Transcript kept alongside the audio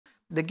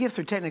The gifts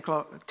are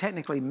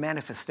technically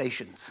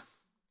manifestations,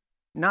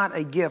 not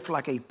a gift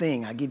like a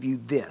thing. I give you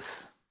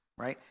this,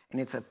 right? And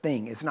it's a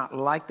thing. It's not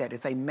like that.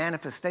 It's a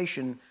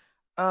manifestation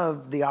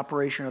of the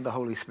operation of the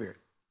Holy Spirit.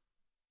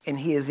 And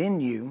he is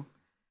in you.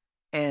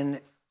 And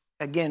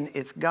again,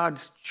 it's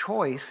God's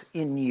choice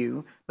in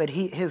you, but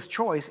his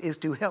choice is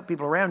to help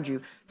people around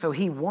you. So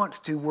he wants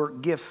to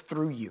work gifts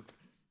through you.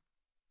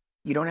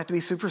 You don't have to be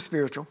super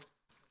spiritual.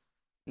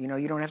 You know,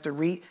 you don't have to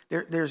read.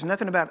 There's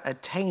nothing about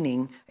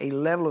attaining a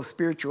level of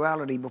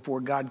spirituality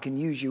before God can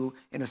use you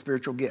in a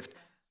spiritual gift.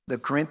 The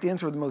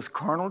Corinthians were the most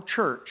carnal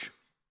church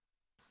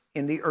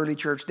in the early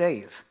church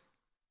days.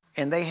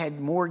 And they had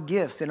more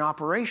gifts in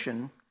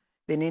operation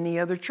than any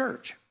other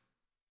church.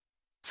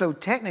 So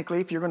technically,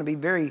 if you're going to be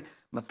very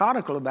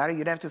methodical about it,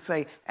 you'd have to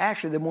say,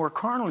 actually, the more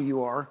carnal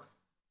you are,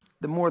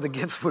 the more the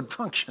gifts would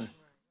function.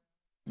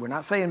 We're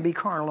not saying be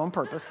carnal on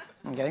purpose,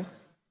 okay?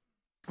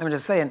 I'm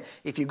just saying,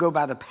 if you go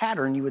by the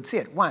pattern, you would see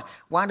it. Why?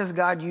 Why does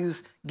God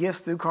use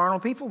gifts through carnal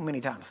people many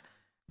times?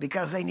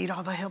 Because they need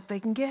all the help they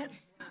can get.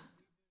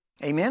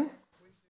 Amen?